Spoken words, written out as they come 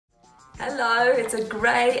Hello, it's a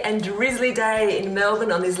grey and drizzly day in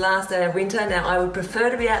Melbourne on this last day of winter. Now I would prefer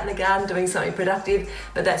to be out in the garden doing something productive,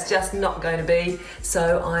 but that's just not going to be.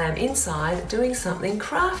 So I am inside doing something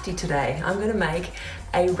crafty today. I'm going to make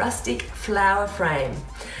a rustic flower frame.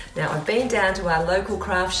 Now I've been down to our local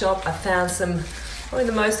craft shop. I found some probably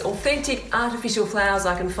the most authentic artificial flowers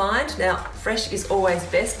I can find. Now, fresh is always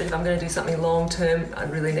best, but if I'm going to do something long term, I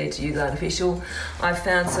really need to use artificial. I've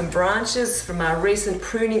found some branches from our recent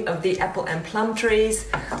pruning of the apple and plum trees.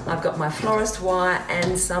 I've got my florist wire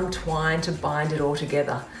and some twine to bind it all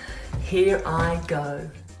together. Here I go.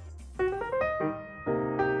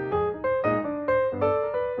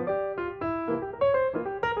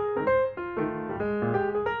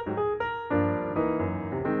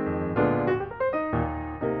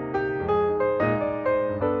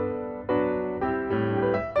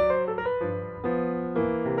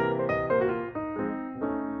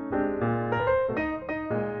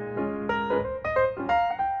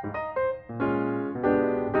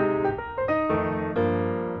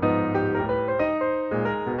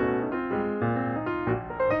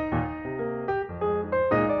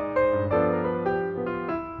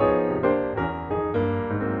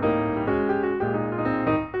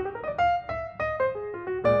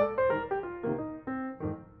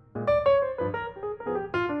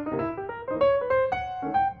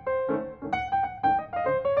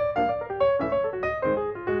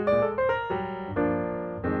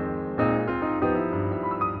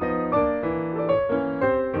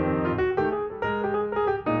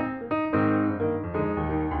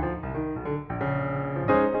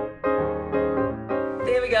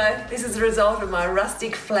 There we go. This is the result of my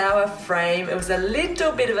rustic flower frame. It was a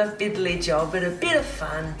little bit of a fiddly job, but a bit of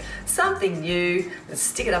fun. Something new. Let's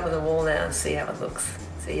stick it up on the wall now and see how it looks.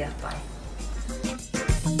 See ya. Bye.